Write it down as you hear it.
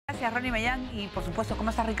Gracias, Ronnie Mellán. Y por supuesto,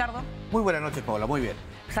 ¿cómo estás, Ricardo? Muy buenas noches, Paola, muy bien.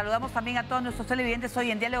 Saludamos también a todos nuestros televidentes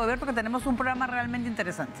hoy en Diálogo Abierto, que tenemos un programa realmente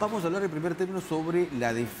interesante. Vamos a hablar en primer término sobre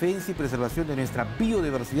la defensa y preservación de nuestra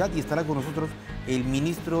biodiversidad y estará con nosotros el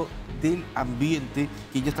ministro del Ambiente,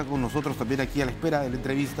 que ya está con nosotros también aquí a la espera de la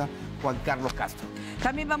entrevista, Juan Carlos Castro.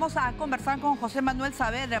 También vamos a conversar con José Manuel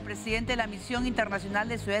Saavedra, presidente de la Misión Internacional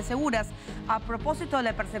de Ciudades Seguras, a propósito de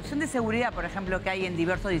la percepción de seguridad, por ejemplo, que hay en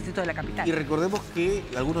diversos distritos de la capital. Y recordemos que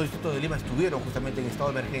algunos distritos de Lima estuvieron justamente en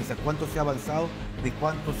estado de emergencia. ¿Cuánto se ha avanzado? ¿De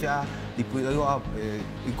cuánto se ha podido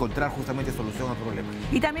encontrar justamente solución al problema?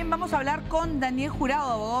 Y también vamos a hablar con Daniel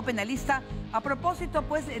Jurado, abogado penalista, a propósito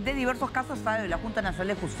pues de diversos casos de la Junta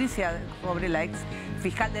Nacional de Justicia sobre la ex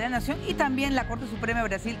fiscal de la Nación y también la Corte Suprema de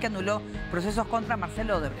Brasil, que anuló procesos contra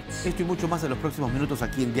Marcelo Odebrecht. Esto y mucho más en los próximos minutos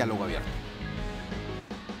aquí en Diálogo Abierto.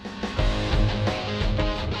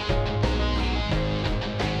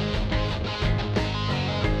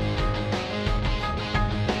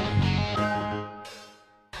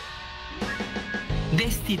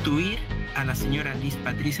 Destituir a la señora Liz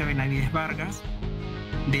Patricia Benavides Vargas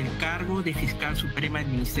del cargo de fiscal suprema del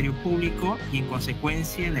Ministerio Público y en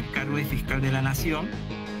consecuencia en el cargo de fiscal de la Nación,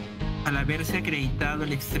 al haberse acreditado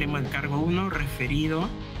el extremo del cargo 1 referido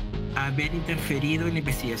a haber interferido en la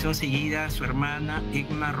investigación seguida a su hermana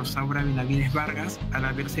Egma Rosaura Benavides Vargas, al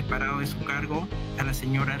haber separado de su cargo a la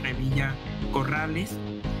señora Revilla Corrales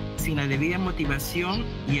sin la debida motivación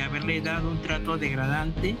y haberle dado un trato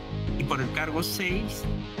degradante, y por el cargo 6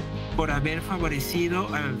 por haber favorecido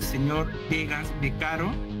al señor Vegas Becaro,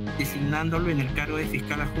 designándolo en el cargo de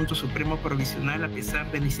fiscal adjunto supremo provisional a pesar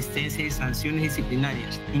de la existencia de sanciones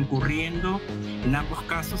disciplinarias, incurriendo en ambos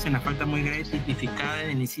casos en la falta muy grave tipificada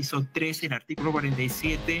en el inciso 13 del artículo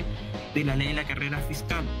 47 de la ley de la carrera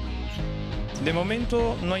fiscal. De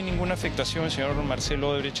momento no hay ninguna afectación. El señor Marcelo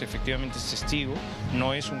Odebrecht efectivamente es testigo,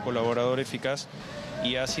 no es un colaborador eficaz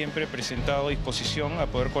y ha siempre presentado disposición a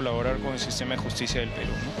poder colaborar con el sistema de justicia del Perú,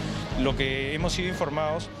 ¿no? Lo que hemos sido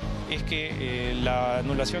informados es que la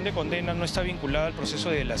anulación de condena no está vinculada al proceso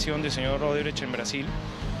de delación del señor Odebrecht en Brasil,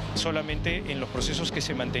 solamente en los procesos que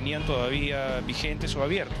se mantenían todavía vigentes o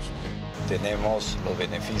abiertos. Tenemos los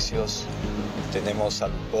beneficios, tenemos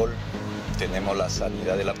alcohol, tenemos la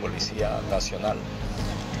sanidad de la Policía Nacional,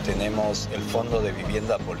 tenemos el Fondo de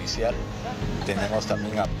Vivienda Policial, tenemos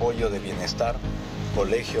también apoyo de bienestar,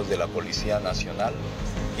 colegios de la Policía Nacional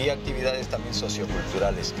y actividades también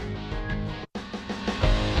socioculturales.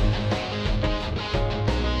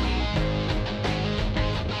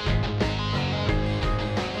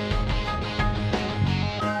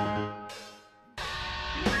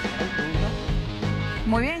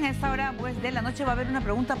 Muy bien, a esta hora pues, de la noche va a haber una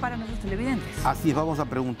pregunta para nuestros televidentes. Así es, vamos a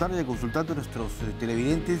preguntarle y consultando a nuestros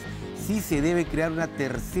televidentes si se debe crear una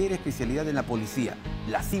tercera especialidad en la policía,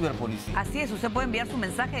 la ciberpolicía. Así es, usted puede enviar su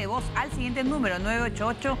mensaje de voz al siguiente número,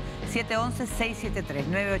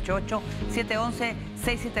 988-711-673,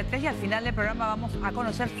 988-711-673, y al final del programa vamos a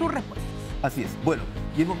conocer sus respuestas. Así es. Bueno,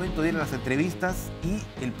 y es momento de ir a las entrevistas y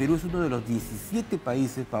el Perú es uno de los 17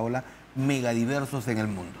 países, Paola, megadiversos en el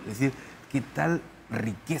mundo. Es decir, ¿qué tal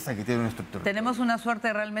riqueza que tiene nuestro territorio? Tenemos una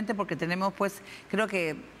suerte realmente porque tenemos, pues, creo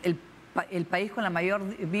que el país con la mayor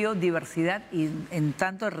biodiversidad y en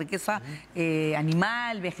tanto de riqueza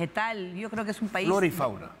animal, vegetal. Yo creo que es un país... Flora y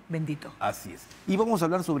fauna. Bendito. Así es. Y vamos a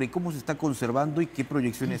hablar sobre cómo se está conservando y qué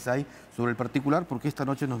proyecciones hay sobre el particular, porque esta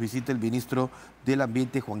noche nos visita el ministro del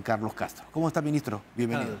Ambiente, Juan Carlos Castro. ¿Cómo está, ministro?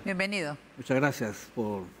 Bienvenido. Bienvenido. Muchas gracias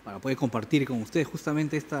para poder compartir con ustedes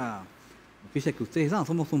justamente esta noticia que ustedes dan.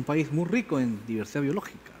 Somos un país muy rico en diversidad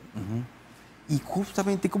biológica. Y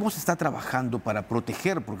justamente, ¿cómo se está trabajando para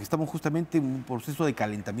proteger? Porque estamos justamente en un proceso de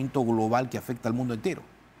calentamiento global que afecta al mundo entero.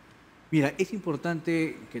 Mira, es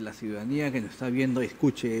importante que la ciudadanía que nos está viendo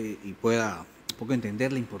escuche y pueda un poco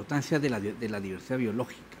entender la importancia de la diversidad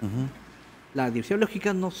biológica. La diversidad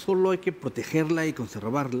biológica no solo hay que protegerla y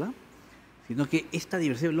conservarla, sino que esta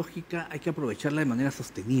diversidad biológica hay que aprovecharla de manera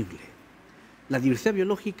sostenible. La diversidad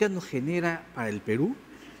biológica nos genera para el Perú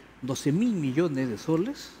 12.000 millones de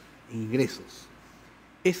soles en ingresos.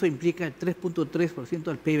 Eso implica el 3.3%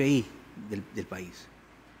 del PBI del país.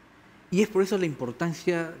 Y es por eso la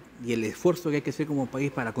importancia y el esfuerzo que hay que hacer como país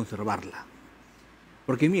para conservarla.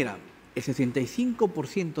 Porque mira, el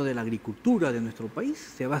 65% de la agricultura de nuestro país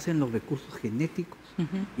se basa en los recursos genéticos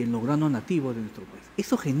y en los granos nativos de nuestro país.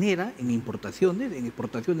 Eso genera en exportaciones,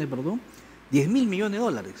 10.000 millones de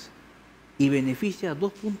dólares y beneficia a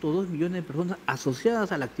 2.2 millones de personas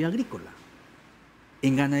asociadas a la actividad agrícola.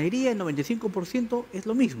 En ganadería el 95% es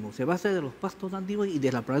lo mismo, se basa de los pastos nativos y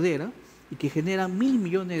de la pradera y que generan 1.000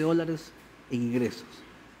 millones de dólares en ingresos.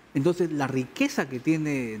 Entonces, la riqueza que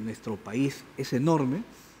tiene nuestro país es enorme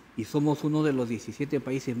y somos uno de los 17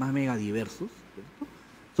 países más megadiversos, ¿cierto?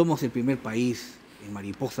 Somos el primer país en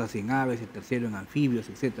mariposas, en aves, el tercero en anfibios,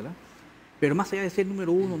 etcétera. Pero más allá de ser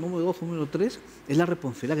número 1, número 2 o número 3, es la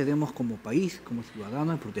responsabilidad que tenemos como país, como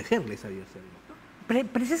ciudadanos, de protegerle esa diversidad.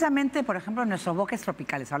 Precisamente, por ejemplo, en nuestros bosques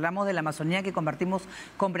tropicales, hablamos de la Amazonía que compartimos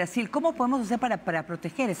con Brasil. ¿Cómo podemos hacer para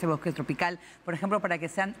proteger ese bosque tropical? Por ejemplo, para que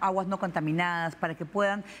sean aguas no contaminadas, para que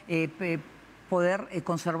puedan poder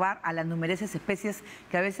conservar a las numerosas especies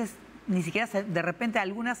que a veces ni siquiera, de repente,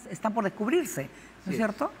 algunas están por descubrirse, ¿no es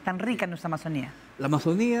cierto? Tan rica nuestra Amazonía. La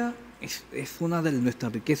Amazonía es una de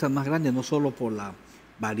nuestras riquezas más grandes, no solo por la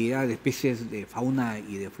variedad de especies de fauna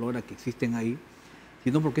y de flora que existen ahí,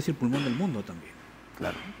 sino porque es el pulmón del mundo también.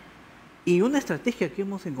 Claro. Y una estrategia que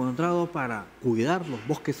hemos encontrado para cuidar los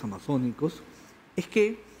bosques amazónicos es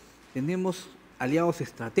que tenemos aliados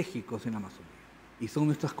estratégicos en la Amazonía y son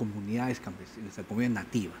nuestras comunidades campesinas, nuestras comunidades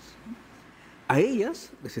nativas. A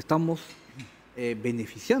ellas les estamos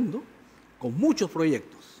beneficiando con muchos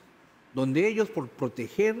proyectos, donde ellos, por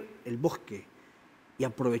proteger el bosque y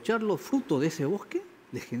aprovechar los frutos de ese bosque,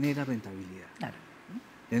 les genera rentabilidad. Claro.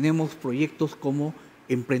 Tenemos proyectos como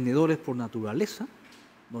Emprendedores por Naturaleza,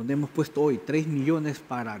 donde hemos puesto hoy 3 millones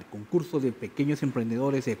para el concurso de pequeños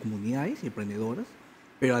emprendedores de comunidades y emprendedoras,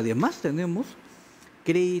 pero además tenemos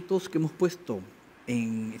créditos que hemos puesto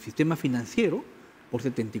en el sistema financiero por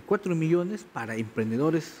 74 millones para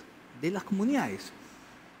emprendedores de las comunidades.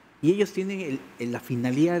 Y ellos tienen la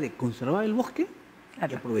finalidad de conservar el bosque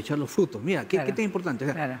y aprovechar los frutos. Mira, ¿qué tan importante?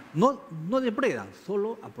 O sea, no depredan,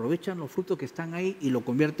 solo aprovechan los frutos que están ahí y lo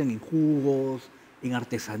convierten en jugos, en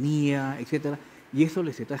artesanía, etcétera. Y eso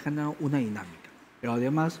les está generando una dinámica. Pero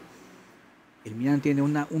además, el MINAN tiene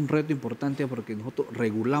un reto importante porque nosotros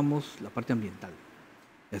regulamos la parte ambiental.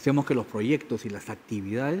 Y hacemos que los proyectos y las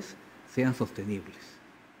actividades sean sostenibles.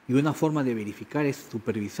 Y una forma de verificar es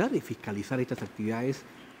supervisar y fiscalizar estas actividades,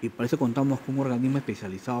 y para eso contamos con un organismo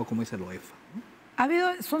especializado como es el OEFA,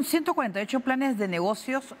 ¿no? Son 148 planes de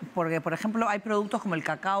negocios, porque, por ejemplo, hay productos como el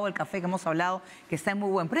cacao, el café que hemos hablado, que está en muy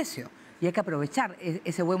buen precio. Y hay que aprovechar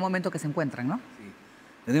ese buen momento que se encuentran, ¿no? Sí.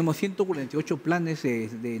 Tenemos 148 planes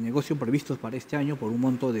de negocio previstos para este año por un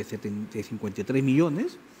monto de 53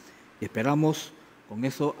 millones. Y esperamos con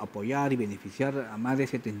eso apoyar y beneficiar a más de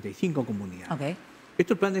 75 comunidades. Okay.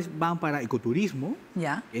 Estos planes van para ecoturismo,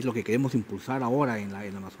 ya, es lo que queremos impulsar ahora en la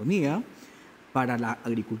Amazonía, para la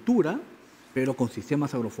agricultura, pero con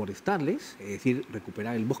sistemas agroforestales, es decir,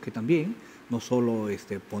 recuperar el bosque también, no solo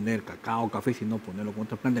poner cacao, café, sino ponerlo con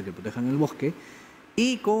otras plantas que protejan el bosque,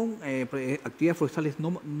 y con actividades forestales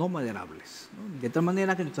no maderables, ¿no? De tal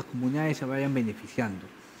manera que nuestras comunidades se vayan beneficiando.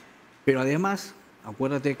 Pero además,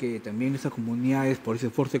 acuérdate que también nuestras comunidades, por ese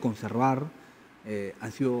esfuerzo de conservar,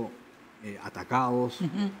 han sido atacados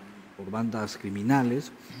por bandas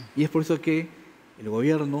criminales, y es por eso que el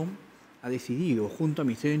gobierno ha decidido, junto al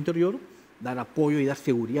Ministerio del Interior, dar apoyo y dar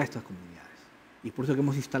seguridad a estas comunidades. Y es por eso que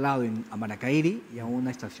hemos instalado en Amaracairi ya una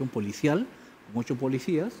estación policial con 8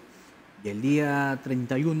 policías, y el día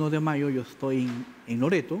 31 de mayo yo estoy en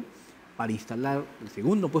Loreto para instalar el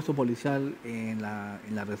segundo puesto policial en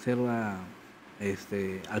la reserva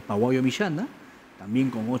Alpaguayo Millana,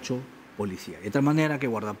 también con 8 policías. De tal manera que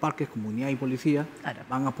guardaparques, comunidad y policía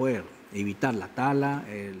van a poder evitar la tala,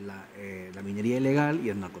 la minería ilegal y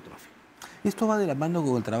el narcotráfico. Esto va de la mano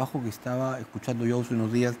con el trabajo que estaba escuchando yo hace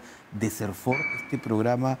unos días de CERFOR, este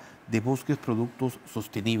programa de bosques, productos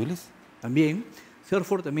sostenibles. También,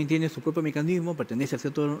 CERFOR también tiene su propio mecanismo, pertenece al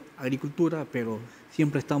sector agricultura, pero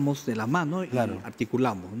siempre estamos de la mano y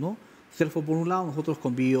articulamos, ¿no? CERFOR por un lado, nosotros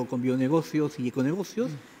con bionegocios y econegocios,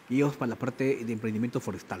 y ellos para la parte de emprendimientos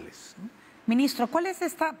forestales, ¿no? Ministro, ¿cuál es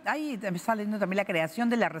esta? Ahí está leyendo también la creación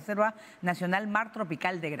de la Reserva Nacional Mar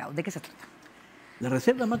Tropical de Grau. ¿De qué se trata? La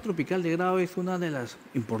Reserva Mar Tropical de Grau es una de las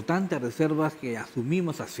importantes reservas que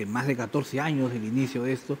asumimos hace más de 14 años el inicio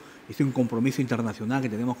de esto. Es un compromiso internacional que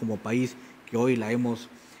tenemos como país, que hoy la hemos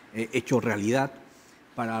hecho realidad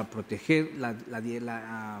para proteger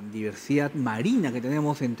la diversidad marina que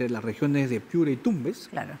tenemos entre las regiones de Piura y Tumbes.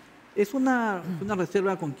 Claro. Es una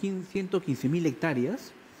reserva con 115.000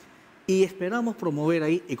 hectáreas y esperamos promover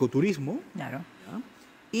ahí ecoturismo, claro, ¿ya?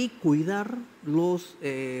 Y cuidar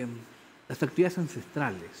las actividades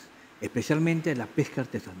ancestrales, especialmente la pesca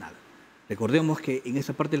artesanal. Recordemos que en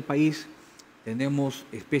esa parte del país tenemos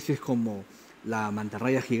especies como la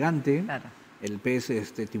mantarraya gigante, claro, el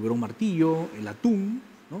pez tiburón martillo, el atún,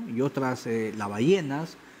 ¿no? Y otras, las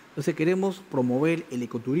ballenas. Entonces queremos promover el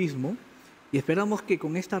ecoturismo y esperamos que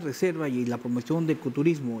con esta reserva y la promoción del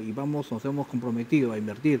ecoturismo, y nos hemos comprometido a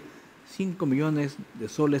invertir 5 millones de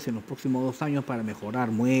soles en los próximos 2 años para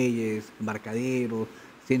mejorar muelles, embarcaderos,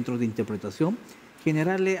 centros de interpretación,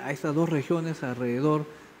 generarle a estas 2 regiones alrededor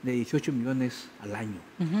de 18 millones al año.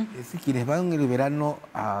 Es decir, quienes van en el verano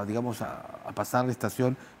a, digamos, a pasar la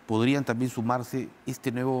estación, podrían también sumarse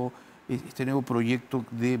este nuevo proyecto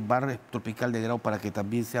de bar tropical de Grau para que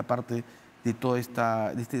también sea parte de todo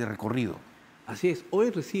este recorrido. Así es, hoy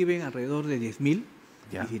reciben alrededor de 10.000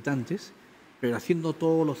 visitantes, pero haciendo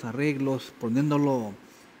todos los arreglos,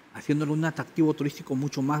 haciéndolo un atractivo turístico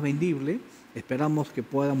mucho más vendible, esperamos que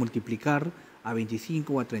pueda multiplicar a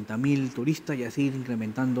 25 o a 30.000 turistas y así ir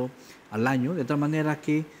incrementando al año, de tal manera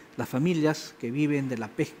que las familias que viven de la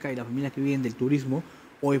pesca y las familias que viven del turismo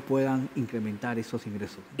hoy puedan incrementar esos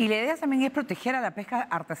ingresos. Y la idea también es proteger a la pesca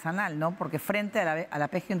artesanal, ¿no? Porque frente a la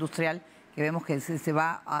pesca industrial, que vemos que se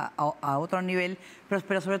va a otro nivel,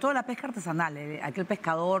 pero sobre todo la pesca artesanal, aquel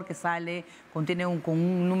pescador que sale, con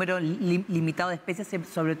un número limitado de especies,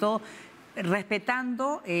 sobre todo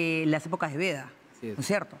respetando las épocas de veda, ¿no es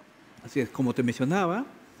cierto? Así es, como te mencionaba,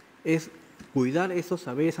 es cuidar esos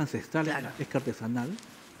saberes ancestrales de la pesca artesanal.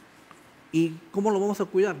 ¿Y cómo lo vamos a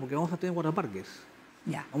cuidar? Porque vamos a tener guardaparques.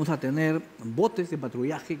 Vamos a tener botes de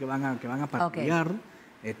patrullaje que van a patrullar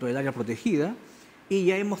toda el área protegida. Y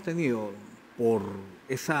ya hemos tenido, por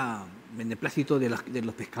ese beneplácito de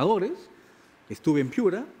los pescadores, estuve en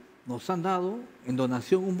Piura, nos han dado en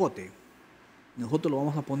donación un bote. Nosotros lo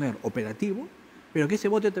vamos a poner operativo, pero que ese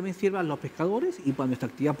bote también sirva a los pescadores y para nuestra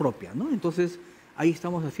actividad propia, ¿no? Entonces, ahí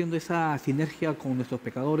estamos haciendo esa sinergia con nuestros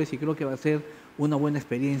pescadores y creo que va a ser una buena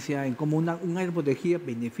experiencia en cómo un área protegida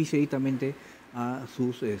beneficia directamente a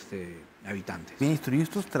sus habitantes. Ministro, ¿y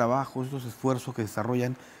estos trabajos, estos esfuerzos que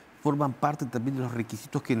desarrollan, forman parte también de los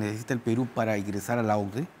requisitos que necesita el Perú para ingresar a la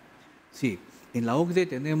OCDE? Sí, en la OCDE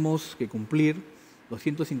tenemos que cumplir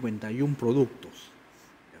 251 productos,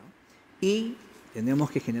 ¿ya? Y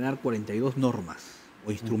tenemos que generar 42 normas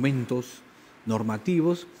o instrumentos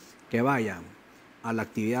normativos que vayan a la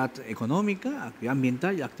actividad económica, a la actividad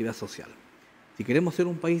ambiental y a la actividad social. Si queremos ser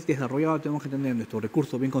un país desarrollado, tenemos que tener nuestros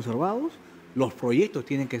recursos bien conservados, los proyectos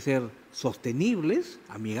tienen que ser sostenibles,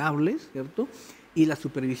 amigables, ¿cierto? Y la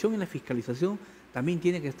supervisión y la fiscalización también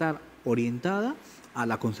tiene que estar orientada a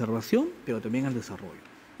la conservación, pero también al desarrollo.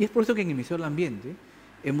 Y es por eso que en el Ministerio del Ambiente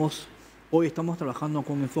hoy estamos trabajando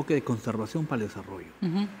con un enfoque de conservación para el desarrollo.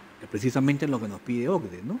 Que precisamente es lo que nos pide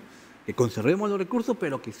OCDE, ¿no? Que conservemos los recursos,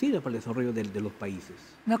 pero que sirva para el desarrollo de los países.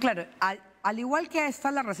 No, claro. Al igual que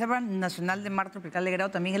está la Reserva Nacional de Mar Tropical de Grau,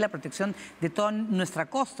 también es la protección de toda nuestra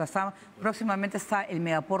costa. Próximamente está el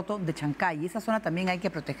megapuerto de Chancay. Y esa zona también hay que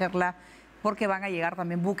protegerla porque van a llegar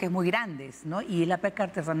también buques muy grandes, ¿no? Y la pesca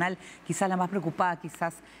artesanal quizás la más preocupada,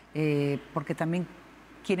 porque también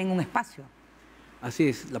quieren un espacio. Así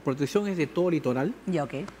es. La protección es de todo el litoral. Ya,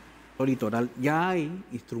 ok. Todo el litoral. Ya hay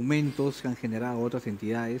instrumentos que han generado otras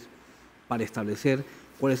entidades para establecer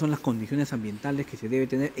cuáles son las condiciones ambientales que se debe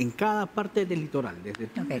tener en cada parte del litoral. Desde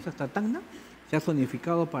Tumbes hasta Tacna se ha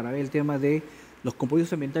zonificado para ver el tema de los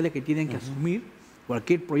compromisos ambientales que tienen que asumir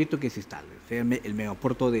cualquier proyecto que se instale, sea el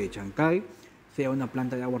megapuerto de Chancay, sea una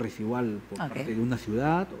planta de agua residual por parte de una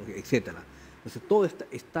ciudad, etcétera. Entonces todo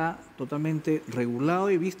está totalmente regulado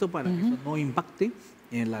y visto para que eso no impacte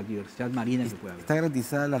en la diversidad marina que pueda haber. ¿Está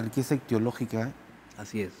garantizada la riqueza ictiológica?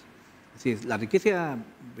 Así es. Así es. La riqueza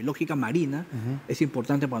biológica marina es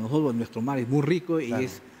importante para nosotros. Nuestro mar es muy rico y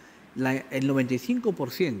es el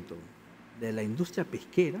 95% de la industria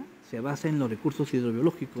pesquera se basa en los recursos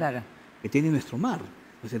hidrobiológicos que tiene nuestro mar.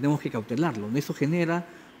 Entonces tenemos que cautelarlo. Eso genera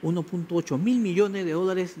 1.8 mil millones de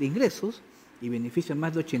dólares de ingresos y beneficia a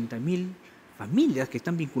más de 80.000 familias que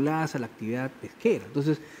están vinculadas a la actividad pesquera.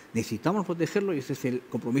 Entonces necesitamos protegerlo y ese es el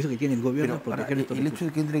compromiso que tiene el gobierno. Pero el hecho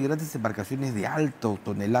de que entren grandes embarcaciones de alto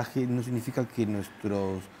tonelaje no significa que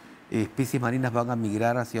nuestras especies marinas van a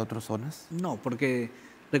migrar hacia otras zonas. No, porque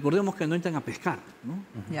recordemos que no entran a pescar, ¿no?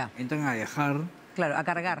 Entran a dejar... Claro, a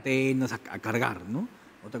cargar. A cargar, ¿no?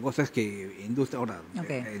 Otra cosa es que industria... Ahora, va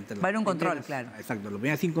a haber un control, claro. Exacto. Los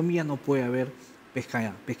primeros 5 millas no puede haber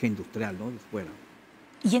pesca industrial, ¿no? Fuera.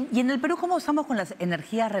 ¿Y en el Perú cómo estamos con las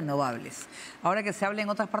energías renovables? Ahora que se habla en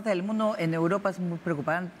otras partes del mundo, en Europa es muy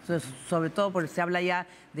preocupante, sobre todo porque se habla ya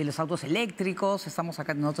de los autos eléctricos, estamos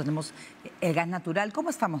acá, nosotros tenemos el gas natural.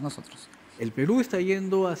 ¿Cómo estamos nosotros? El Perú está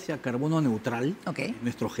yendo hacia carbono neutral,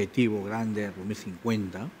 nuestro objetivo grande de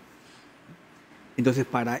 2050. Entonces,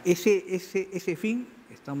 para ese fin,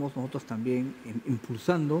 estamos nosotros también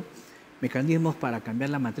impulsando mecanismos para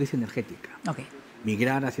cambiar la matriz energética.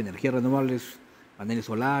 Migrar hacia energías renovables, paneles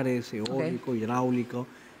solares, eólico, hidráulico,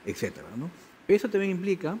 etcétera, ¿no? Eso también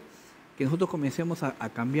implica que nosotros comencemos a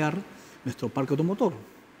cambiar nuestro parque automotor.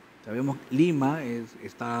 Sabemos que Lima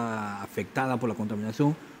está afectada por la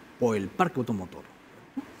contaminación por el parque automotor.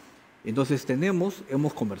 Entonces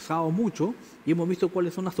hemos conversado mucho y hemos visto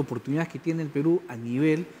cuáles son las oportunidades que tiene el Perú a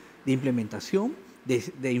nivel de implementación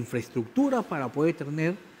de infraestructura para poder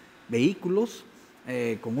tener vehículos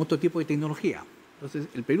con otro tipo de tecnología. Entonces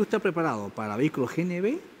el Perú está preparado para vehículos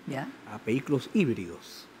GNV, a vehículos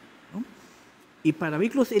híbridos, ¿no? Y para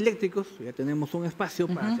vehículos eléctricos ya tenemos un espacio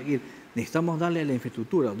para seguir. Necesitamos darle a la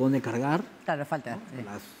infraestructura donde cargar. Claro, falta. ¿No?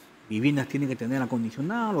 Las viviendas tienen que tener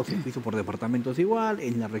acondicionado, los servicios por departamentos igual,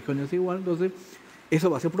 en las regiones igual. Entonces, eso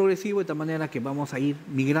va a ser progresivo de tal manera que vamos a ir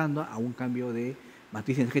migrando a un cambio de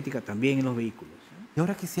matriz energética también en los vehículos, ¿no? Y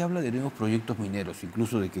ahora que se habla de nuevos proyectos mineros,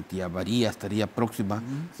 incluso de que Tía María estaría próxima,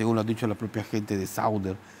 según lo ha dicho la propia gente de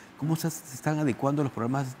Sauder, ¿cómo se están adecuando los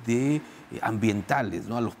programas ambientales,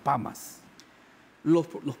 ¿no? A los PAMAS? Los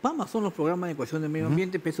PAMAS son los programas de ecuación del medio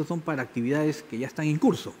ambiente, pero esos son para actividades que ya están en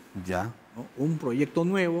curso. Ya. ¿No? Un proyecto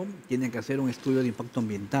nuevo tiene que hacer un estudio de impacto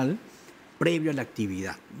ambiental previo a la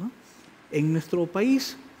actividad, ¿no? En nuestro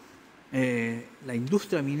país, la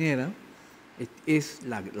industria minera es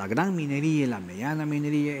la gran minería y la mediana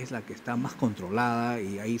minería es la que está más controlada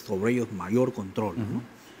y hay sobre ellos mayor control, ¿no?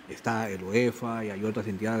 Está el OEFA y hay otras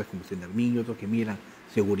entidades como Sendermin y otros que miran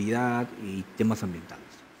seguridad y temas ambientales.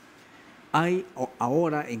 Hay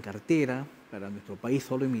ahora en cartera para nuestro país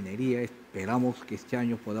solo en minería, esperamos que este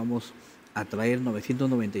año podamos atraer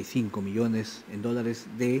 995 millones en dólares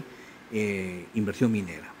de inversión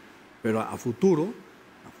minera. Pero a futuro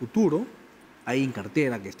hay en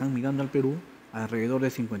cartera que están mirando al Perú alrededor de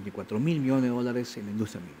 54.000 millones de dólares en la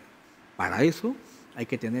industria minera. Para eso hay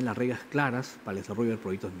que tener las reglas claras para el desarrollo de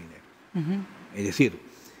proyectos mineros. Es decir,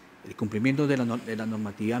 el cumplimiento de la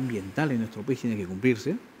normatividad ambiental en nuestro país tiene que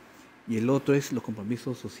cumplirse y el otro es los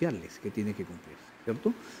compromisos sociales que tienen que cumplirse,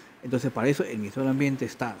 ¿cierto? Entonces, para eso el Ministerio del Ambiente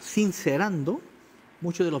está sincerando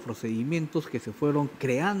muchos de los procedimientos que se fueron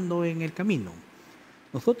creando en el camino.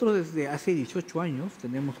 Nosotros desde hace 18 años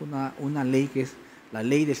tenemos una ley que es la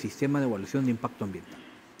Ley del Sistema de Evaluación de Impacto Ambiental.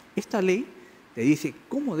 Esta ley te dice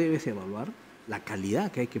cómo debes evaluar la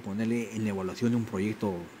calidad que hay que ponerle en la evaluación de un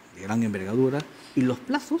proyecto de gran envergadura y los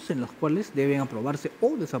plazos en los cuales deben aprobarse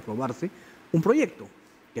o desaprobarse un proyecto,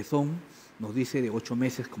 que son, nos dice, de 8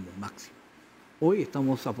 meses como máximo. Hoy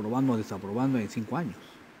estamos aprobando o desaprobando en 5 años.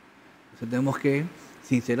 Entonces tenemos que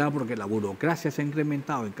sincerar porque la burocracia se ha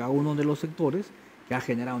incrementado en cada uno de los sectores, que ha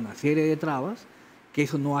generado una serie de trabas, que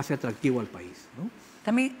eso no hace atractivo al país, ¿no?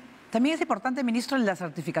 También es importante, ministro, la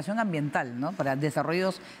certificación ambiental, ¿no? Para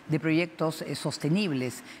desarrollos de proyectos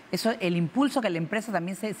sostenibles. Eso, el impulso que la empresa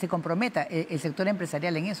también se comprometa, el sector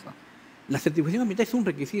empresarial en eso. La certificación ambiental es un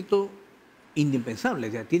requisito indispensable,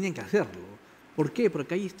 o sea, tienen que hacerlo. ¿Por qué?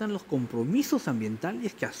 Porque ahí están los compromisos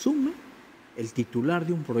ambientales que asume el titular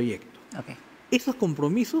de un proyecto. Okay. Esos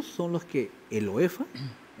compromisos son los que el OEFA,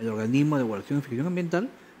 el organismo de evaluación y fiscalización ambiental,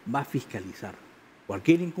 va a fiscalizar.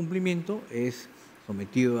 Cualquier incumplimiento es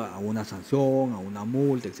sometido a una sanción, a una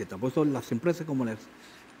multa, etc. Por eso las empresas, como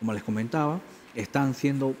les comentaba, están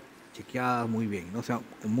siendo chequeadas muy bien, ¿no? O sea,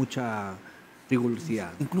 con mucha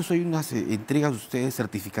rigurosidad. Incluso hay unas entregas ustedes,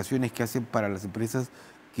 certificaciones que hacen para las empresas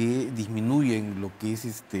que disminuyen lo que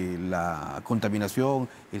es la contaminación,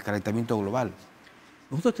 el calentamiento global.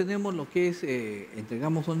 Nosotros tenemos lo que es,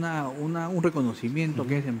 entregamos un reconocimiento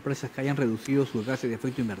que es empresas que hayan reducido sus gases de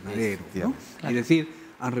efecto invernadero, ¿no? Claro. Es decir,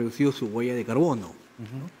 han reducido su huella de carbono,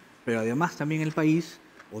 ¿no? Pero además también el país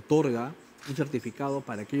otorga un certificado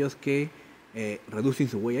para aquellos que reducen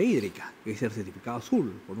su huella hídrica, que es el certificado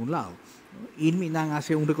azul, por un lado, ¿no? Y Minan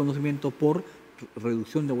hace un reconocimiento por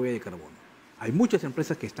reducción de huella de carbono. Hay muchas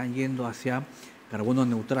empresas que están yendo hacia carbono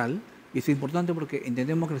neutral, y es importante porque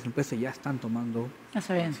entendemos que las empresas ya están tomando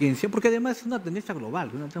conciencia, porque además es una tendencia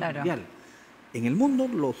global, una tendencia mundial. En el mundo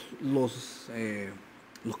los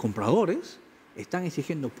compradores están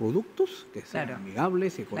exigiendo productos que sean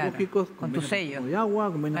amigables, ecológicos, con tu sello consumo de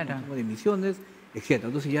agua, con menos consumo de emisiones, etc.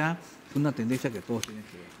 Entonces ya es una tendencia que todos tienen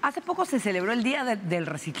que ver. Hace poco se celebró el Día del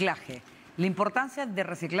Reciclaje, la importancia del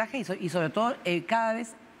reciclaje y sobre todo cada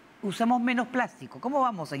vez usamos menos plástico. ¿Cómo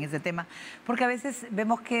vamos en ese tema? Porque a veces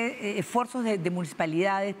vemos que esfuerzos de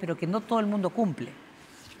municipalidades, pero que no todo el mundo cumple.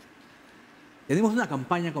 Tenemos una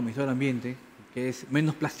campaña con Ministerio del Ambiente que es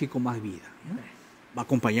menos plástico, más vida, ¿no? Va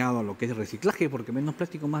acompañado a lo que es el reciclaje, porque menos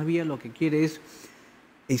plástico, más vida lo que quiere es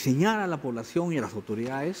enseñar a la población y a las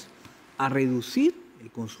autoridades a reducir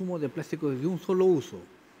el consumo de plástico de un solo uso,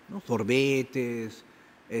 ¿no? Sorbetes,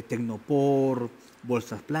 tecnopor,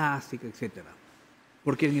 bolsas plásticas, etcétera.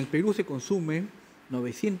 Porque en el Perú se consumen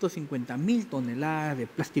 950.000 toneladas de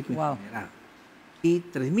plástico incinerado y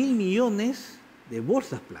 3.000 millones de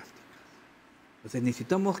bolsas plásticas. Entonces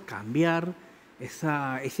necesitamos cambiar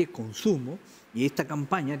ese consumo, y esta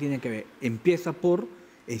campaña empieza por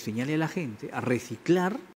enseñarle a la gente a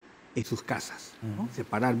reciclar en sus casas, ¿no?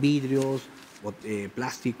 Separar vidrios,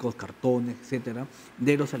 plásticos, cartones, etcétera,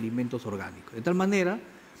 de los alimentos orgánicos. De tal manera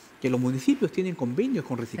que los municipios tienen convenios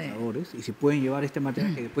con recicladores y se pueden llevar este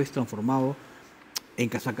material que después es transformado en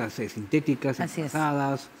casacas sintéticas, en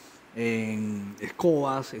calzadas, en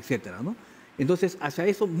escobas, etcétera, ¿no? Entonces, hacia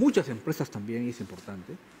eso muchas empresas también, y es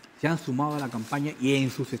importante, se han sumado a la campaña y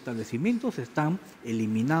en sus establecimientos están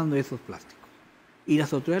eliminando esos plásticos. Y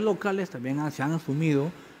las autoridades locales también se han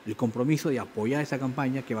asumido el compromiso de apoyar esa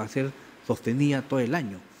campaña, que va a ser sostenida todo el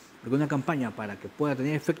año. Porque una campaña, para que pueda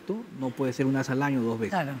tener efecto, no puede ser una vez al año o 2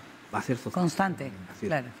 veces. Claro. Va a ser sostenida. Constante,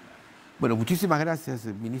 claro. Bueno, muchísimas gracias,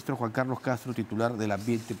 ministro Juan Carlos Castro, titular del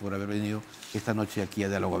Ambiente, por haber venido esta noche aquí a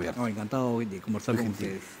Diálogo Abierto. No, encantado de conversar con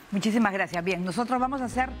ustedes. Muchísimas gracias. Bien, nosotros vamos a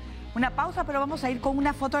hacer una pausa, pero vamos a ir con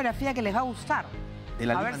una fotografía que les va a gustar.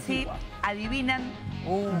 A ver si adivinan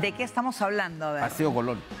de qué estamos hablando. A ver. Paseo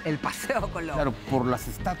Colón. El Paseo Colón. Claro, por las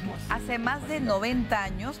estatuas. Hace más de 90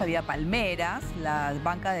 años había palmeras, las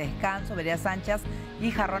bancas de descanso, veredas anchas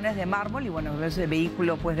y jarrones de mármol. Y bueno, ese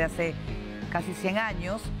vehículo pues de hace casi 100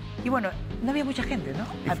 años. Y bueno, no había mucha gente, ¿no?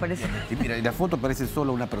 Al parecer. Y mira, en la foto parece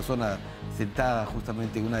solo una persona sentada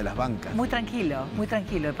justamente en una de las bancas. Muy tranquilo,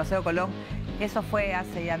 el Paseo Colón. Eso fue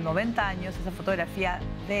hace ya 90 años, esa fotografía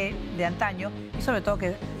de antaño. Y sobre todo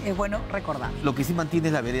que es bueno recordar. Lo que sí mantiene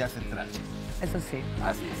es la vereda central. Eso sí.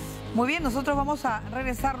 Así es. Muy bien, nosotros vamos a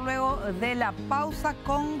regresar luego de la pausa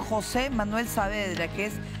con José Manuel Saavedra, que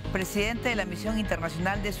es presidente de la Misión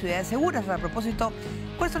Internacional de Ciudades Seguras. A propósito,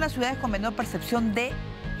 ¿cuáles son las ciudades con menor percepción de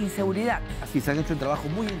inseguridad? Así, se han hecho un trabajo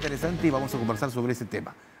muy interesante y vamos a conversar sobre ese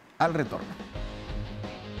tema. Al retorno.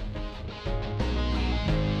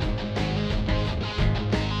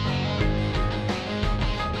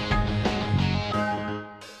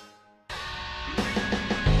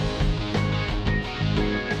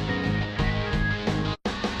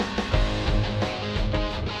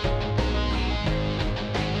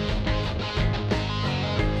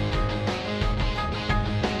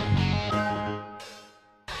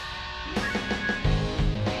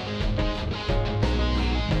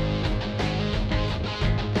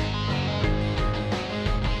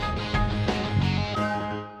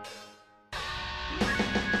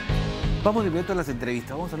 Vamos de inmediato a las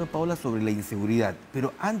entrevistas. Vamos a hablar, Paola, sobre la inseguridad.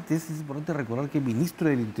 Pero antes es importante recordar que el ministro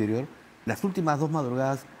del Interior, las últimas 2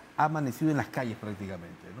 madrugadas, ha amanecido en las calles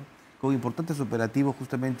prácticamente, ¿no? Con importantes operativos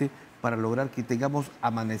justamente para lograr que tengamos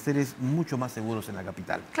amaneceres mucho más seguros en la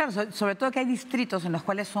capital. Claro, sobre todo que hay distritos en los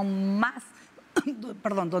cuales son más,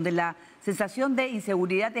 perdón, donde la sensación de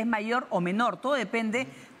inseguridad es mayor o menor. Todo depende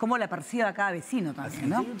cómo la perciba cada vecino también,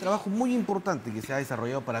 ¿no? Hay un trabajo muy importante que se ha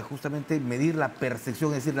desarrollado para justamente medir la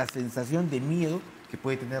percepción, es decir, la sensación de miedo que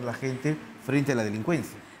puede tener la gente frente a la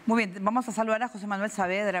delincuencia. Muy bien, vamos a saludar a José Manuel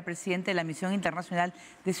Saavedra, presidente de la Misión Internacional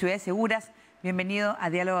de Ciudades Seguras. Bienvenido a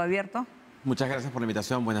Diálogo Abierto. Muchas gracias por la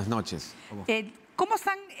invitación. Buenas noches. ¿Cómo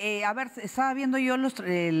están? A ver, estaba viendo yo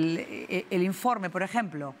el informe, por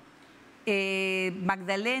ejemplo.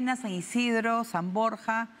 Magdalena, San Isidro, San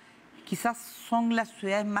Borja, quizás son las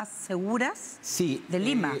ciudades más seguras de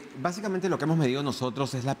Lima. Básicamente lo que hemos medido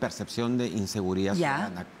nosotros es la percepción de inseguridad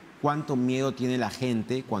ciudadana. Cuánto miedo tiene la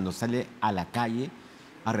gente cuando sale a la calle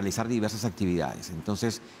a realizar diversas actividades.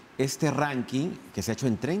 Entonces, este ranking, que se ha hecho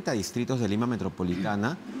en 30 distritos de Lima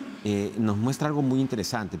Metropolitana, nos muestra algo muy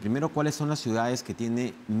interesante. Primero, cuáles son las ciudades que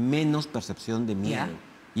tienen menos percepción de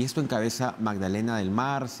miedo. Y esto encabeza Magdalena del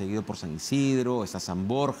Mar, seguido por San Isidro, está San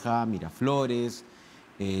Borja, Miraflores,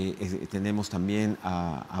 tenemos también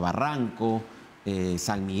a Barranco,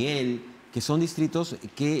 San Miguel, que son distritos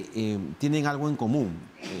que tienen algo en común.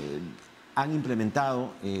 Han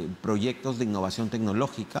implementado proyectos de innovación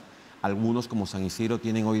tecnológica. Algunos, como San Isidro,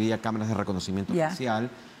 tienen hoy día cámaras de reconocimiento facial.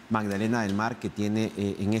 Magdalena del Mar, que tiene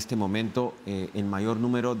en este momento el mayor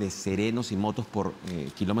número de serenos y motos por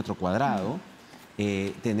kilómetro cuadrado.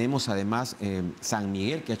 Tenemos además San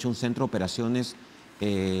Miguel, que ha hecho un centro de operaciones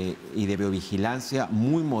y de biovigilancia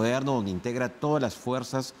muy moderno, donde integra todas las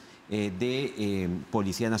fuerzas de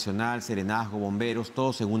Policía Nacional, Serenazgo, bomberos,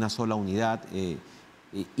 todos en una sola unidad.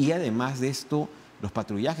 Y además de esto, los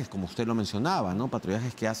patrullajes, como usted lo mencionaba, ¿no?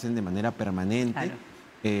 Patrullajes que hacen de manera permanente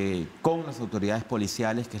con las autoridades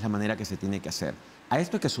policiales, que es la manera que se tiene que hacer. A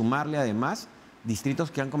esto hay que sumarle además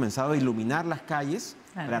distritos que han comenzado a iluminar las calles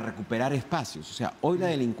para recuperar espacios. O sea, hoy la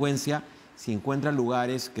delincuencia, si encuentra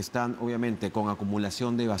lugares que están obviamente con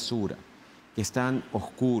acumulación de basura, que están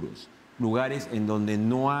oscuros, lugares en donde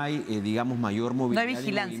no hay, digamos, mayor movilidad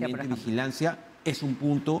y vigilancia, es un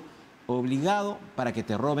punto obligado para que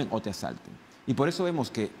te roben o te asalten. Y por eso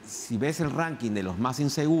vemos que si ves el ranking de los más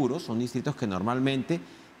inseguros, son distritos que normalmente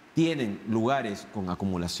tienen lugares con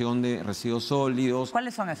acumulación de residuos sólidos.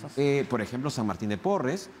 ¿Cuáles son esos? Por ejemplo, San Martín de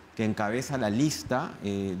Porres, que encabeza la lista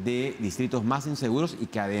de distritos más inseguros y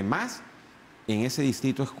que además en ese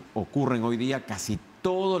distrito ocurren hoy día casi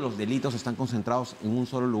todos los delitos están concentrados en un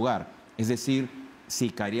solo lugar. Es decir,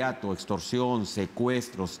 sicariato, extorsión,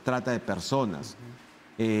 secuestros, trata de personas.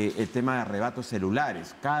 El tema de arrebatos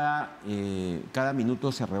celulares. Cada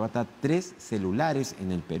minuto se arrebata 3 celulares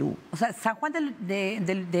en el Perú. O sea, San Juan de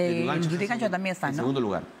Lurigancho también está, ¿no? En segundo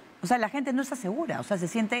lugar. O sea, la gente no está segura, o sea,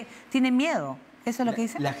 tiene miedo. ¿Eso es lo que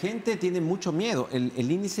dice? La gente tiene mucho miedo.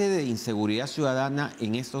 El índice de inseguridad ciudadana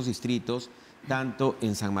en estos distritos, tanto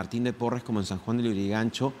en San Martín de Porres como en San Juan de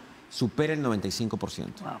Lurigancho, supera el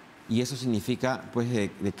 95%. Wow. Y eso significa, pues,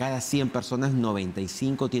 de cada 100 personas,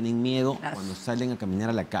 95 tienen miedo cuando salen a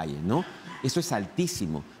caminar a la calle, ¿no? Eso es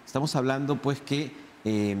altísimo. Estamos hablando, pues, que,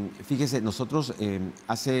 fíjese, nosotros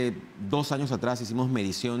hace 2 años atrás hicimos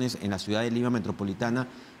mediciones en la ciudad de Lima metropolitana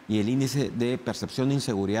y el índice de percepción de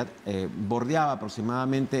inseguridad bordeaba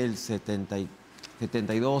aproximadamente el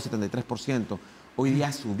 72-73%. Hoy día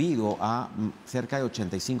ha subido a cerca de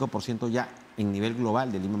 85% ya en nivel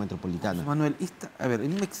global de Lima metropolitana. Manuel, a ver,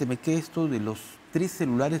 se me queda esto de los 3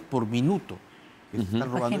 celulares por minuto que se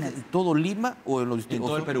están robando. ¿En todo Lima o en los distritos? En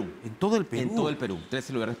todo el Perú. ¿En todo el Perú? En todo el Perú, 3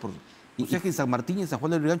 celulares por... O sea que en San Martín y en San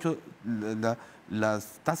Juan del Lurigancho la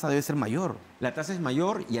tasa debe ser mayor. La tasa es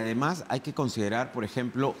mayor y además hay que considerar, por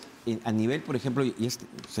ejemplo, a nivel, por ejemplo,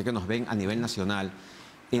 sé que nos ven a nivel nacional,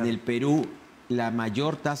 en el Perú la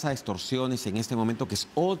mayor tasa de extorsiones en este momento, que es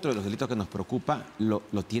otro de los delitos que nos preocupa,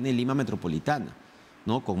 lo tiene Lima metropolitana,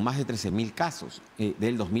 ¿no? Con más de 13.000 casos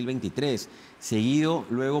del 2023, seguido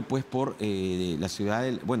luego pues por la ciudad,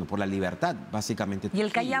 por la Libertad, básicamente. ¿Y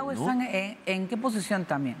el Callao, ¿no? ¿Están en qué posición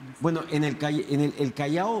también? Bueno, en el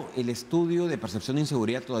Callao el estudio de percepción de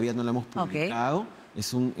inseguridad todavía no lo hemos publicado.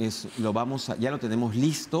 Ya lo tenemos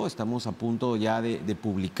listo, estamos a punto ya de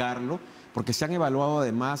publicarlo, porque se han evaluado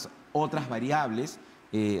además otras variables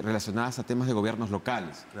relacionadas a temas de gobiernos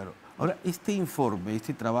locales. Claro. Ahora, este informe,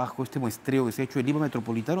 este trabajo, este muestreo que se ha hecho en Lima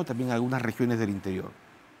metropolitano, también en algunas regiones del interior.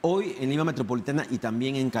 Hoy en Lima metropolitana y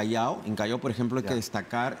también en Callao. En Callao, por ejemplo, hay que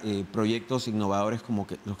destacar proyectos innovadores como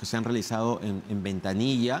los que se han realizado en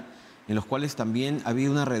Ventanilla, en los cuales también ha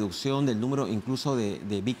habido una reducción del número incluso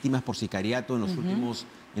de víctimas por sicariato en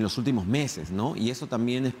los últimos meses, ¿no? Y eso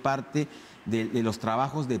también es parte de los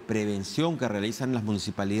trabajos de prevención que realizan las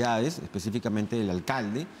municipalidades, específicamente el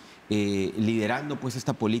alcalde, liderando pues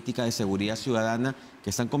esta política de seguridad ciudadana que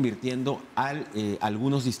están convirtiendo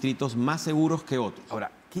algunos distritos más seguros que otros.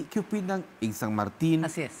 Ahora, ¿qué opinan en San Martín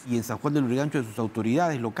y en San Juan del Lurigancho de sus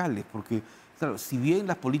autoridades locales? Porque, claro, si bien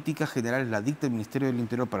las políticas generales las dicta el Ministerio del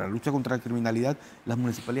Interior para la lucha contra la criminalidad, las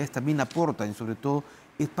municipalidades también aportan y sobre todo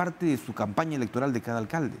es parte de su campaña electoral de cada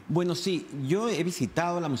alcalde. Bueno, sí, yo he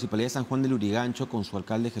visitado la Municipalidad de San Juan de Lurigancho con su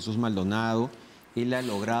alcalde Jesús Maldonado. Él ha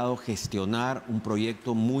logrado gestionar un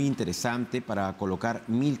proyecto muy interesante para colocar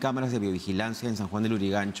 1000 cámaras de biovigilancia en San Juan de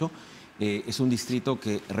Lurigancho. Es un distrito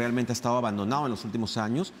que realmente ha estado abandonado en los últimos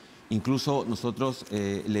años. Incluso nosotros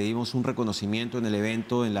le dimos un reconocimiento en el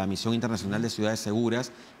evento en la Misión Internacional de Ciudades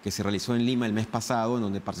Seguras que se realizó en Lima el mes pasado, en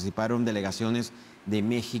donde participaron delegaciones de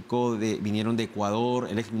México, vinieron de Ecuador,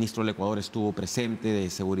 el exministro del Ecuador estuvo presente, de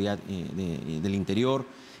Seguridad del Interior.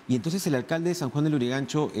 Y entonces el alcalde de San Juan de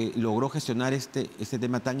Lurigancho logró gestionar este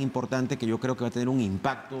tema tan importante que yo creo que va a tener un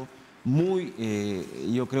impacto muy,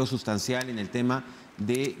 yo creo, sustancial en el tema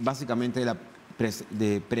de, básicamente,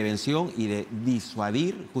 de prevención y de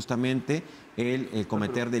disuadir justamente el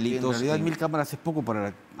cometer delitos. En realidad 1000 cámaras es poco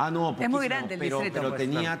para... no, es muy grande el distrito.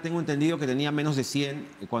 Pero tengo entendido que tenía menos de 100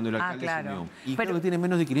 cuando el alcalde asumió. Y creo que tiene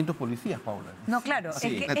menos de 500 policías, Paula. No, claro.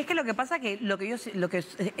 Sí. Es que lo que pasa que lo que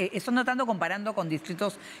estoy notando comparando con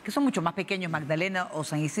distritos que son mucho más pequeños, Magdalena o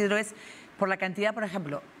San Isidro, es por la cantidad, por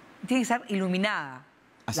ejemplo, tiene que estar iluminada.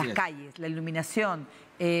 Las calles, la iluminación,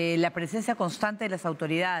 la presencia constante de las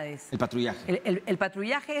autoridades. El patrullaje. El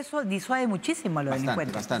patrullaje, eso disuade muchísimo a los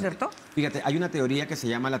delincuentes, ¿cierto? Fíjate, hay una teoría que se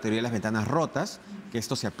llama la teoría de las ventanas rotas, que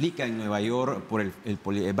esto se aplica en Nueva York por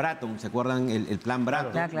el Bratton, ¿se acuerdan? El plan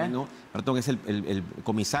Bratton. Claro. ¿no? Bratton es el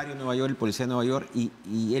comisario de Nueva York, el policía de Nueva York,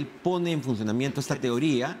 y él pone en funcionamiento esta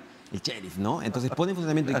teoría. El sheriff, ¿no? Entonces pone en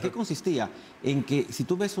funcionamiento. ¿En qué consistía? En que si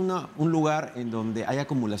tú ves un lugar en donde hay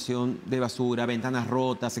acumulación de basura, ventanas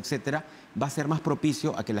rotas, etcétera, va a ser más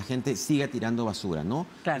propicio a que la gente siga tirando basura, ¿no?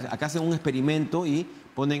 Claro. Acá hacen un experimento y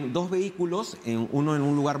ponen 2 vehículos, uno en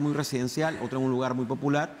un lugar muy residencial, otro en un lugar muy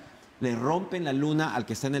popular, le rompen la luna al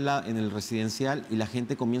que está en el residencial y la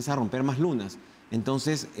gente comienza a romper más lunas.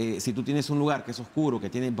 Entonces, si tú tienes un lugar que es oscuro, que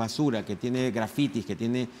tiene basura, que tiene grafitis, que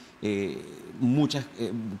tiene muchas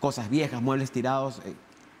cosas viejas, muebles tirados,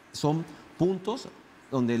 son puntos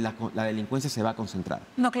donde la delincuencia se va a concentrar.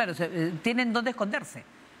 No, claro, tienen dónde esconderse,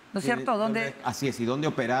 ¿no es cierto? Así es, y dónde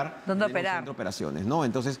operar. ¿Dónde en operar? Centro de operaciones, ¿no?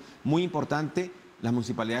 Entonces, muy importante, las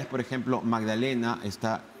municipalidades, por ejemplo, Magdalena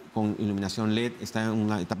está con iluminación LED, está en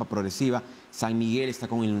una etapa progresiva, San Miguel está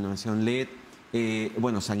con iluminación LED,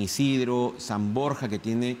 bueno, San Isidro, San Borja, que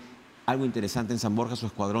tiene algo interesante en San Borja, su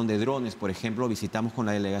escuadrón de drones, por ejemplo, visitamos con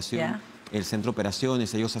la delegación el centro de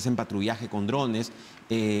operaciones, ellos hacen patrullaje con drones,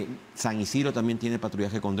 San Isidro también tiene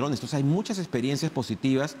patrullaje con drones, entonces hay muchas experiencias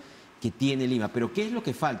positivas que tiene Lima, pero ¿qué es lo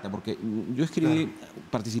que falta? Porque yo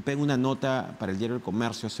participé en una nota para el Diario del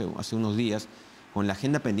Comercio hace unos días con la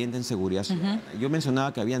agenda pendiente en seguridad ciudadana. Yo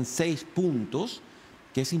mencionaba que habían 6 puntos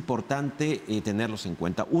que es importante tenerlos en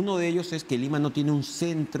cuenta. Uno de ellos es que Lima no tiene un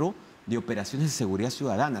centro de operaciones de seguridad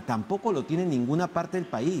ciudadana. Tampoco lo tiene en ninguna parte del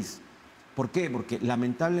país. ¿Por qué? Porque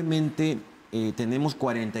lamentablemente tenemos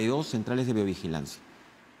 42 centrales de biovigilancia.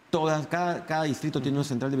 Cada distrito tiene una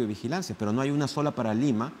central de biovigilancia, pero no hay una sola para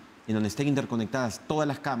Lima, en donde estén interconectadas todas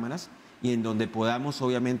las cámaras y en donde podamos,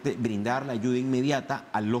 obviamente, brindar la ayuda inmediata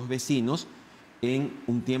a los vecinos en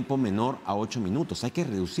un tiempo menor a 8 minutos. Hay que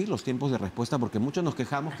reducir los tiempos de respuesta porque muchos nos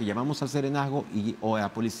quejamos que llamamos al serenazgo o a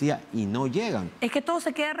la policía y no llegan. Es que todo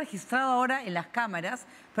se queda registrado ahora en las cámaras,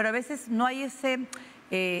 pero a veces no hay ese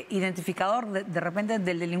identificador de repente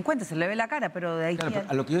del delincuente, se le ve la cara, pero de ahí... Claro, pero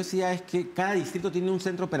a lo que yo decía es que cada distrito tiene un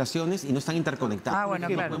centro de operaciones y no están interconectados. Bueno,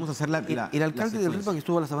 claro. No podemos hacer el alcalde de Ripa, que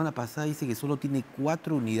estuvo la semana pasada, dice que solo tiene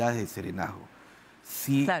 4 unidades de serenazgo.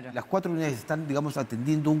 Si las 4 unidades están, digamos,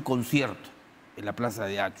 atendiendo un concierto en la Plaza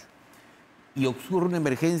de Hacho y ocurre una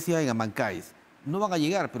emergencia en Amancáes, no van a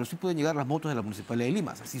llegar, pero sí pueden llegar las motos de la Municipalidad de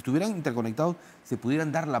Lima. O sea, si estuvieran interconectados, se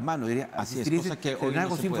pudieran dar la mano. Así es, cosa que hoy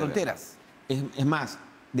no se sin puede fronteras. Es más,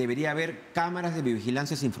 debería haber cámaras de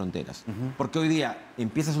biovigilancia sin fronteras. Porque hoy día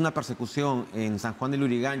empiezas una persecución en San Juan del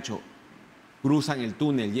Lurigancho, cruzan el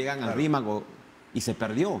túnel, llegan al Rímago y se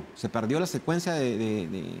perdió la secuencia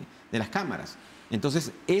de las cámaras.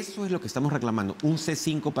 Entonces, eso es lo que estamos reclamando, un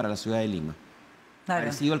C5 para la ciudad de Lima.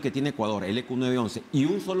 Parecido al que tiene Ecuador, el EQ911, y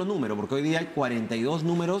un solo número, porque hoy día hay 42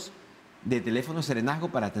 números de teléfono de serenazgo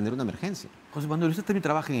para atender una emergencia. José Manuel, usted también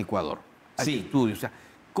trabaja en Ecuador. Sí. Estudios, o sea,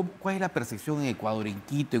 ¿cuál es la percepción en Ecuador, en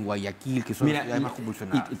Quito, en Guayaquil, que son las ciudades más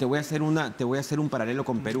convulsionadas? Y te voy a hacer un paralelo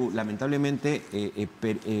con Perú. Lamentablemente,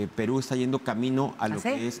 Perú está yendo camino a lo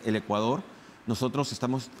que es el Ecuador. Nosotros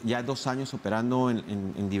estamos ya 2 años operando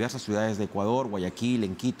en diversas ciudades de Ecuador, Guayaquil,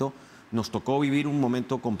 en Quito. Nos tocó vivir un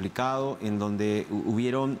momento complicado en donde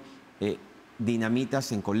hubieron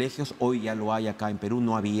dinamitas en colegios. Hoy ya lo hay acá en Perú,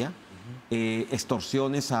 no había.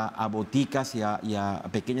 Extorsiones a boticas y a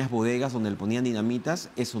pequeñas bodegas donde le ponían dinamitas.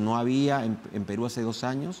 Eso no había en Perú hace 2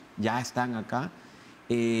 años, ya están acá.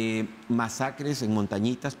 Masacres en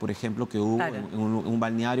montañitas, por ejemplo, que hubo en un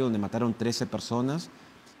balneario donde mataron 13 personas.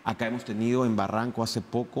 Acá hemos tenido en Barranco hace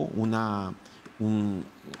poco un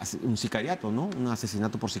sicariato, ¿no? Un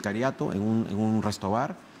asesinato por sicariato en un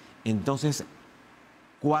restobar. Entonces,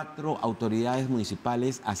 4 autoridades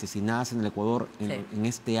municipales asesinadas en el Ecuador en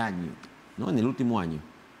este año, ¿no? En el último año.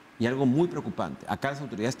 Y algo muy preocupante. Acá las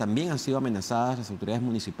autoridades también han sido amenazadas, las autoridades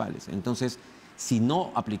municipales. Entonces, si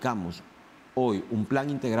no aplicamos hoy un plan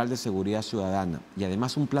integral de seguridad ciudadana y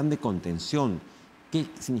además un plan de contención. ¿Qué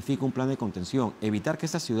significa un plan de contención? Evitar que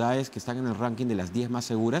estas ciudades que están en el ranking de las 10 más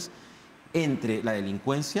seguras entre la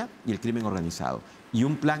delincuencia y el crimen organizado. Y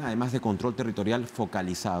un plan, además, de control territorial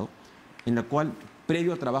focalizado, en el cual,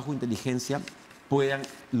 previo trabajo de inteligencia, puedan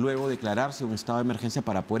luego declararse un estado de emergencia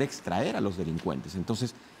para poder extraer a los delincuentes.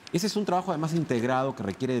 Entonces, ese es un trabajo, además, integrado que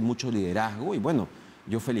requiere de mucho liderazgo. Y bueno,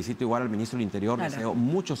 yo felicito igual al ministro del Interior, le deseo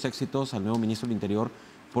muchos éxitos al nuevo ministro del Interior,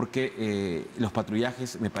 porque los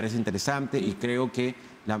patrullajes me parece interesante y creo que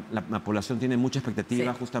la población tiene mucha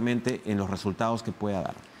expectativa justamente en los resultados que pueda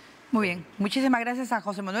dar. Muy bien, muchísimas gracias a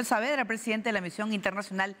José Manuel Saavedra, presidente de la Misión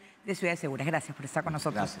Internacional de Ciudades Seguras. Gracias por estar con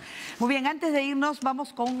nosotros. Gracias. Muy bien, antes de irnos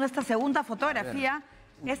vamos con nuestra segunda fotografía.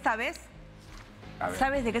 Esta vez,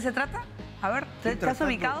 ¿sabes de qué se trata? A ver, ¿estás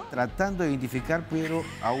ubicado? Tratando de identificar, pero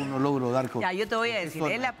aún no logro dar con... Ya, yo te voy a decir,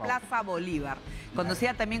 es la Plaza Bolívar,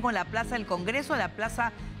 conocida también como la Plaza del Congreso, la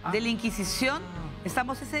Plaza de la Inquisición.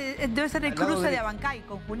 Debe ser el cruce de Abancay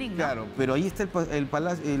con Junín, ¿no? Claro, pero ahí está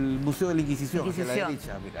el Museo de la Inquisición, hacia la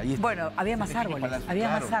derecha. Mira, ahí está. Bueno, había más árboles,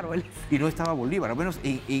 más árboles. Y no estaba Bolívar, al menos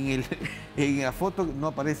en la foto no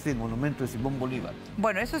aparece el monumento de Simón Bolívar.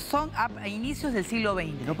 Bueno, esos son a inicios del siglo XX.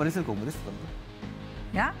 ¿Y no aparece el Congreso también?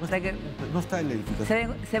 ¿Ya? No está en la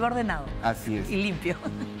edificación. Se ve ordenado. Así es. Y limpio.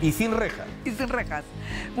 Y sin rejas. Y sin rejas.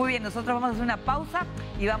 Muy bien, nosotros vamos a hacer una pausa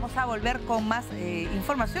y vamos a volver con más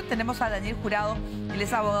información. Tenemos a Daniel Jurado, él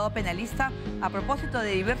es abogado penalista, a propósito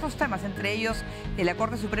de diversos temas, entre ellos la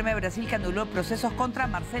Corte Suprema de Brasil que anuló procesos contra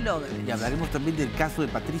Marcelo Odebrecht. Y hablaremos también del caso de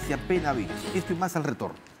Patricia Benavides. Esto y más al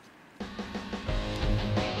retorno.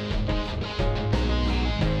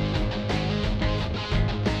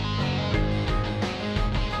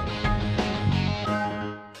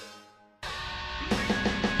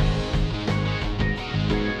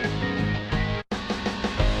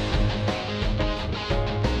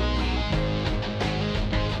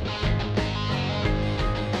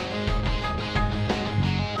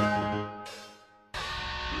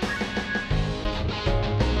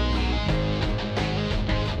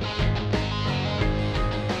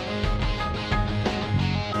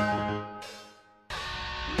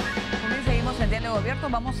 Diálogo Abierto,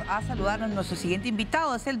 vamos a saludar a nuestro siguiente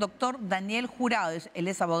invitado, es el doctor Daniel Jurado, él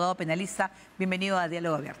es abogado penalista. Bienvenido a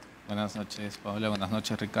Diálogo Abierto. Buenas noches, Paola, buenas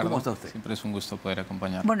noches, Ricardo. ¿Cómo está usted? Siempre es un gusto poder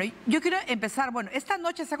acompañar. Bueno, yo quiero empezar, esta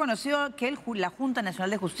noche se ha conocido que la Junta Nacional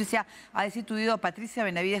de Justicia ha destituido a Patricia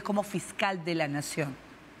Benavides como fiscal de la Nación.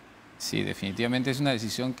 Sí, definitivamente es una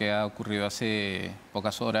decisión que ha ocurrido hace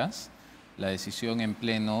pocas horas. La decisión en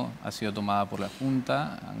pleno ha sido tomada por la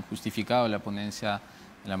Junta, han justificado la ponencia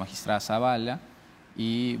de la magistrada Zavala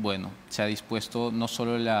y bueno, se ha dispuesto no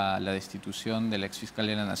solo la destitución de la exfiscal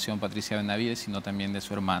de la Nación, Patricia Benavides, sino también de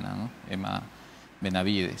su hermana, ¿no? Emma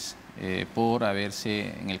Benavides, por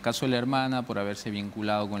haberse, en el caso de la hermana, por haberse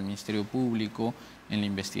vinculado con el Ministerio Público en la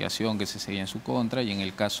investigación que se seguía en su contra, y en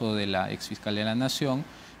el caso de la exfiscal de la Nación,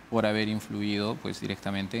 por haber influido pues,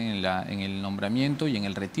 directamente en el nombramiento y en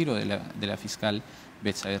el retiro de la fiscal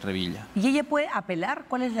Betsabe Revilla. ¿Y ella puede apelar?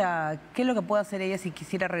 ¿Qué es lo que puede hacer ella si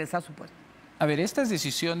quisiera regresar a su puesto? A ver, estas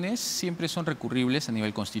decisiones siempre son recurribles a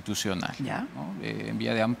nivel constitucional, ¿no? En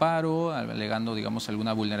vía de amparo, alegando, digamos,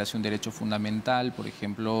 alguna vulneración de derecho fundamental, por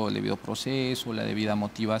ejemplo, el debido proceso, la debida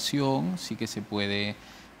motivación, sí que se puede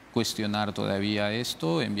cuestionar todavía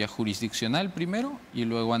esto en vía jurisdiccional primero y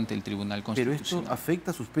luego ante el Tribunal Constitucional. ¿Pero esto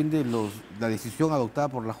afecta, suspende la decisión adoptada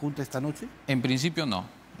por la Junta esta noche? En principio no.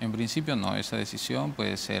 En principio no, esa decisión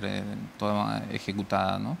puede ser toda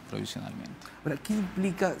ejecutada, ¿no? Provisionalmente. Ahora, ¿qué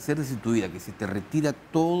implica ser destituida? Que se te retira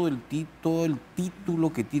todo el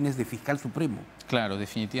título que tienes de fiscal supremo. Claro,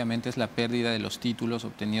 definitivamente es la pérdida de los títulos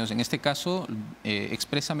obtenidos. En este caso,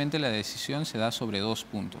 expresamente la decisión se da sobre dos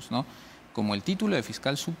puntos, ¿no? Como el título de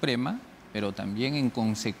fiscal suprema, pero también en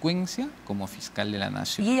consecuencia como fiscal de la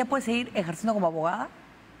Nación. ¿Y ella puede seguir ejerciendo como abogada?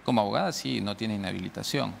 Como abogada sí, no tiene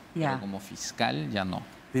inhabilitación, ya. Pero como fiscal ya no.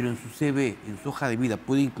 Pero en su CV, en su hoja de vida,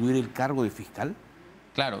 ¿puede incluir el cargo de fiscal?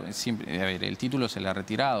 Claro, siempre, a ver, el título se le ha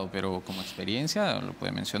retirado, pero como experiencia lo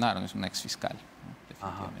puede mencionar, no es un exfiscal, ¿no?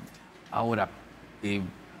 Definitivamente. Ajá. Ahora,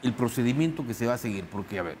 el procedimiento que se va a seguir,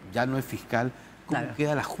 porque, a ver, ya no es fiscal, ¿cómo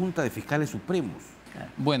queda la Junta de Fiscales Supremos?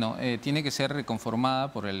 Bueno, tiene que ser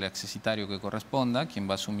reconformada por el accesitario que corresponda, quien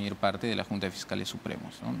va a asumir parte de la Junta de Fiscales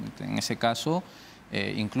Supremos, ¿no? En ese caso,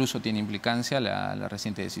 incluso tiene implicancia la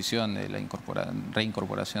reciente decisión de la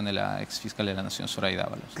reincorporación de la exfiscal de la Nación, Zoraida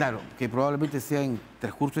Ábalos. Claro, que probablemente sea en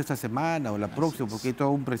transcurso de esta semana o la próxima, porque hay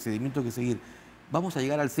todo un procedimiento que seguir. Vamos a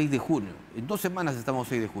llegar al 6 de junio. En 2 semanas estamos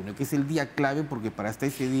 6 de junio, que es el día clave porque para hasta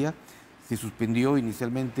ese día se suspendió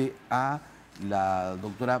inicialmente a la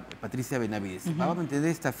doctora Patricia Benavides. Vamos a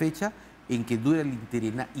entender esta fecha en que dura el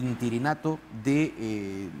interinato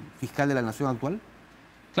de fiscal de la Nación actual.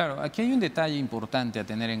 Claro, aquí hay un detalle importante a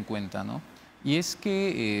tener en cuenta, ¿no? Y es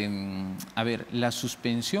que, a ver, la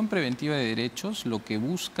suspensión preventiva de derechos lo que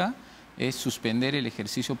busca es suspender el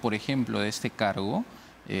ejercicio, por ejemplo, de este cargo,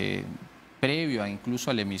 previo a incluso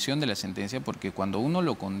a la emisión de la sentencia, porque cuando uno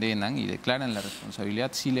lo condenan y declaran la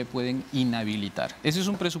responsabilidad, sí le pueden inhabilitar. Ese es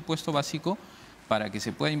un presupuesto básico para que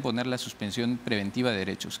se pueda imponer la suspensión preventiva de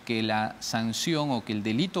derechos, que la sanción o que el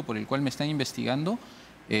delito por el cual me están investigando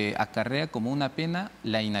acarrea como una pena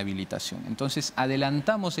la inhabilitación. Entonces,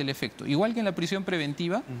 adelantamos el efecto. Igual que en la prisión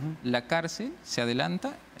preventiva, la cárcel se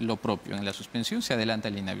adelanta lo propio. En la suspensión se adelanta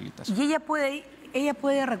la inhabilitación. ¿Y ella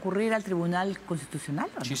puede recurrir al Tribunal Constitucional,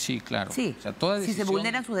 ¿o no? Sí, sí, claro. Sí. O sea, toda decisión, si se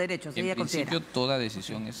vulneran sus derechos, ella considera. En principio, toda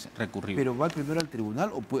decisión es recurrible. ¿Pero va primero al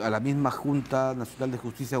tribunal o a la misma Junta Nacional de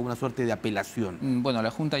Justicia una suerte de apelación? Bueno,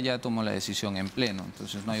 la Junta ya tomó la decisión en pleno,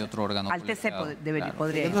 entonces no hay otro órgano al TC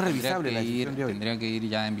podría. No es revisable la decisión de hoy. Tendría que ir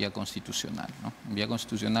ya en vía constitucional, ¿no? En vía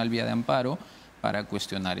constitucional, vía de amparo, para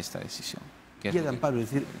cuestionar esta decisión. Vía de amparo,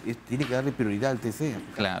 es decir, tiene que darle prioridad al TC.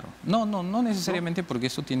 Claro. No necesariamente, porque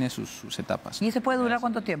eso tiene sus etapas. ¿Y eso puede durar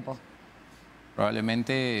cuánto tiempo?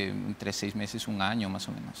 Probablemente entre 6 meses, un año más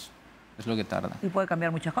o menos. Es lo que tarda. Y puede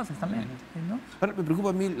cambiar muchas cosas también, ¿no? Ahora, me preocupa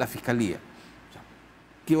a mí la Fiscalía. O sea,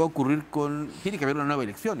 ¿qué va a ocurrir con...? Tiene que haber una nueva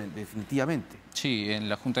elección, definitivamente. Sí, en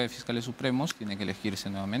la Junta de Fiscales Supremos tiene que elegirse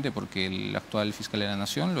nuevamente porque el actual fiscal de la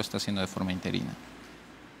Nación lo está haciendo de forma interina.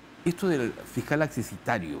 Esto del fiscal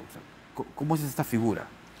accesitario, o sea, ¿cómo es esta figura?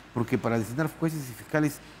 Porque para designar jueces y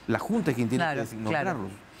fiscales, la Junta es quien tiene que designarlos.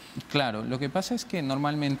 Claro, lo que pasa es que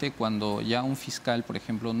normalmente cuando ya un fiscal, por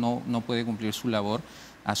ejemplo, no puede cumplir su labor,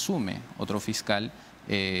 asume otro fiscal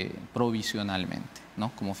provisionalmente,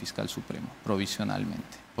 ¿no? Como fiscal supremo,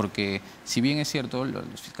 provisionalmente. Porque si bien es cierto,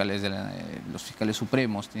 los fiscales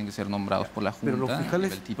supremos tienen que ser nombrados por la Junta. ¿Pero los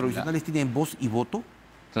fiscales provisionales tienen voz y voto?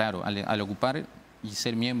 Claro, al ocupar y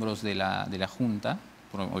ser miembros de la Junta,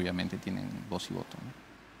 obviamente tienen voz y voto, ¿no?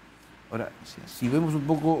 Ahora, si vemos un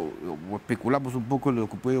poco, o especulamos un poco lo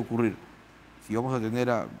que puede ocurrir, si vamos a tener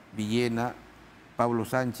a Villena, Pablo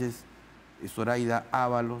Sánchez, Zoraida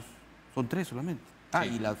Ábalos, son 3 solamente. Ah,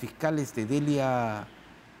 sí. Y la fiscal Delia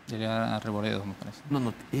Reboredo, me parece.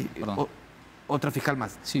 No, otra fiscal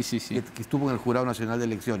más. Sí. Que estuvo en el Jurado Nacional de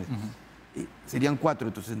Elecciones. Serían 4,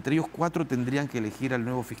 entonces entre ellos 4 tendrían que elegir al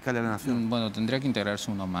nuevo fiscal de la Nación. Bueno, tendría que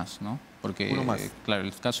integrarse uno más, ¿no? Porque, uno más. Claro,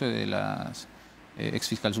 el caso de las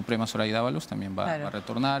exfiscal suprema Zoraida Ábalos también va a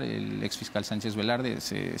retornar. El exfiscal Sánchez Velarde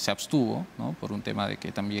se abstuvo, ¿no? Por un tema de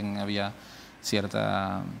que también había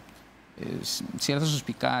ciertas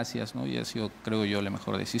suspicacias, ¿no? Y ha sido, creo yo, la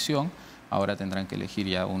mejor decisión. Ahora tendrán que elegir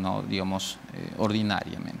ya uno, digamos,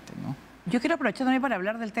 ordinariamente, ¿no? Yo quiero aprovechar también para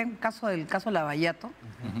hablar del caso Lavallato.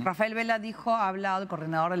 Rafael Vela ha hablado, el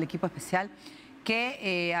coordinador del equipo especial,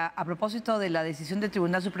 que a propósito de la decisión del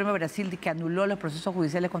Tribunal Supremo de Brasil que anuló los procesos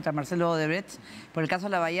judiciales contra Marcelo Odebrecht por el caso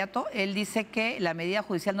Lavallato, él dice que la medida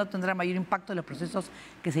judicial no tendrá mayor impacto en los procesos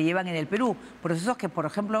que se llevan en el Perú. Procesos que, por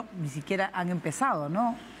ejemplo, ni siquiera han empezado,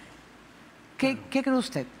 ¿no? ¿Qué cree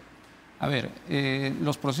usted? A ver,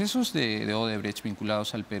 los procesos de Odebrecht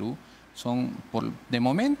vinculados al Perú son, de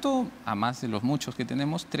momento, a más de los muchos que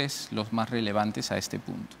tenemos, 3 los más relevantes a este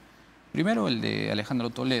punto. Primero, el de Alejandro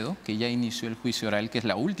Toledo, que ya inició el juicio oral, que es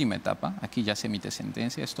la última etapa. Aquí ya se emite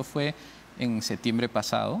sentencia. Esto fue en septiembre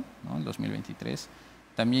pasado, ¿no? El 2023.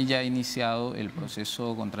 También ya ha iniciado el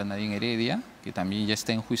proceso contra Nadine Heredia, que también ya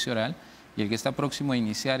está en juicio oral. Y el que está próximo a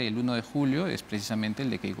iniciar el 1 de julio es precisamente el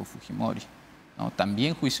de Keiko Fujimori, ¿no?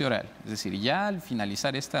 También juicio oral. Es decir, ya al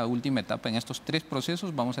finalizar esta última etapa en estos 3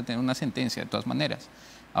 procesos vamos a tener una sentencia de todas maneras.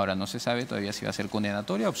 Ahora no se sabe todavía si va a ser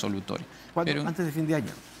condenatoria o absolutoria. ¿Cuándo? ¿Antes de fin de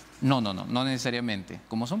año? No necesariamente.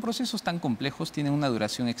 Como son procesos tan complejos, tienen una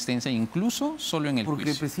duración extensa, incluso solo en el juicio.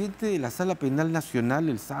 Porque el presidente de la Sala Penal Nacional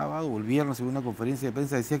el sábado o el viernes en una conferencia de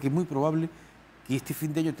prensa decía que es muy probable que este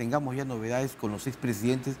fin de año tengamos ya novedades con los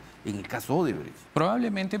expresidentes en el caso Odebrecht.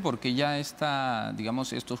 Probablemente porque ya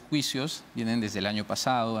estos juicios vienen desde el año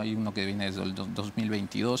pasado, hay uno que viene desde el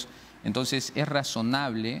 2022, entonces es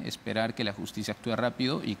razonable esperar que la justicia actúe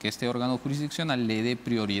rápido y que este órgano jurisdiccional le dé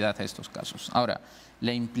prioridad a estos casos. Ahora,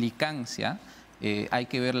 la implicancia hay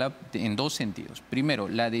que verla en 2 sentidos. Primero,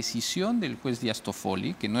 la decisión del juez Díaz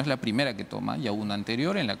Toffoli, que no es la primera que toma, ya hubo una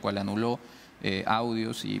anterior en la cual anuló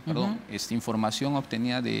audios y, esta información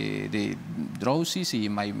obtenida de Drowsys y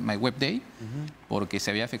My Web Day, porque se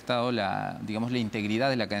había afectado la integridad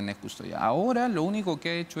de la cadena de custodia. Ahora lo único que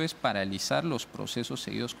ha hecho es paralizar los procesos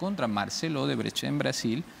seguidos contra Marcelo Odebrecht en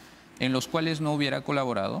Brasil, en los cuales no hubiera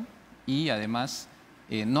colaborado, y además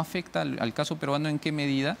no afecta al caso peruano en qué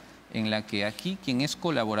medida, en la que aquí quien es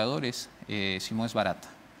colaborador es Simón Esbarata,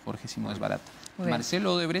 Jorge Simón Esbarata.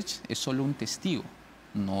 Marcelo Odebrecht es solo un testigo,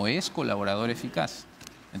 no es colaborador eficaz.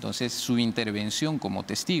 Entonces su intervención como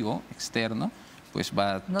testigo externo pues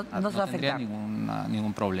no tendría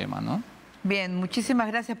ningún problema, ¿no? Bien, muchísimas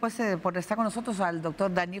gracias por estar con nosotros al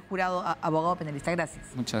doctor Daniel Jurado, abogado penalista. Gracias.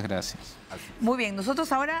 Muchas gracias. Muy bien,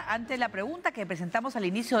 nosotros ahora, ante la pregunta que presentamos al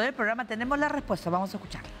inicio del programa, tenemos la respuesta. Vamos a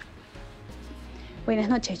escucharla. Buenas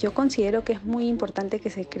noches. Yo considero que es muy importante que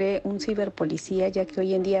se cree un ciberpolicía, ya que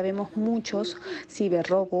hoy en día vemos muchos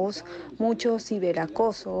ciberrobos, muchos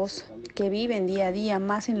ciberacosos que viven día a día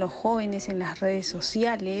más en los jóvenes, en las redes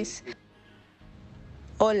sociales.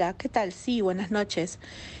 Hola, ¿qué tal? Sí, buenas noches.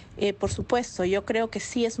 Por supuesto, yo creo que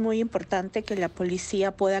sí es muy importante que la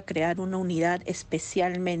policía pueda crear una unidad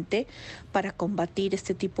especialmente para combatir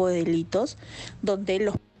este tipo de delitos, donde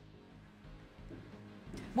los...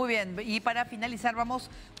 Muy bien, y para finalizar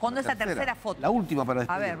vamos con nuestra tercera foto. La última para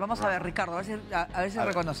despedir. A ver, vamos a ver, Ricardo, a ver si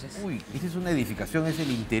reconoces. Uy, esta es una edificación, es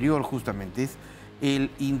el interior justamente, es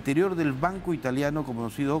el interior del banco italiano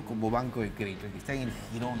conocido como Banco de Crédito, que está en el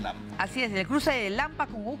Jirón Lampa. Así es, el cruce de Lampa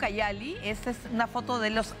con Ucayali. Esta es una foto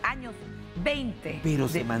de los años 20. Pero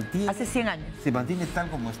se mantiene... Hace 100 años. Se mantiene tal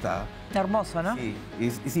como está. Hermoso, ¿no? Sí,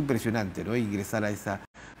 es impresionante, ¿no? Ingresar a esa...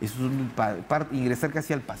 Es ingresar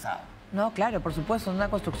casi al pasado. No, claro, por supuesto, una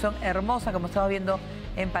construcción hermosa como estamos viendo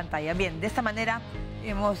en pantalla. Bien, de esta manera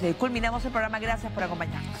culminamos el programa. Gracias por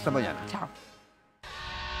acompañarnos. Hasta mañana. Chao.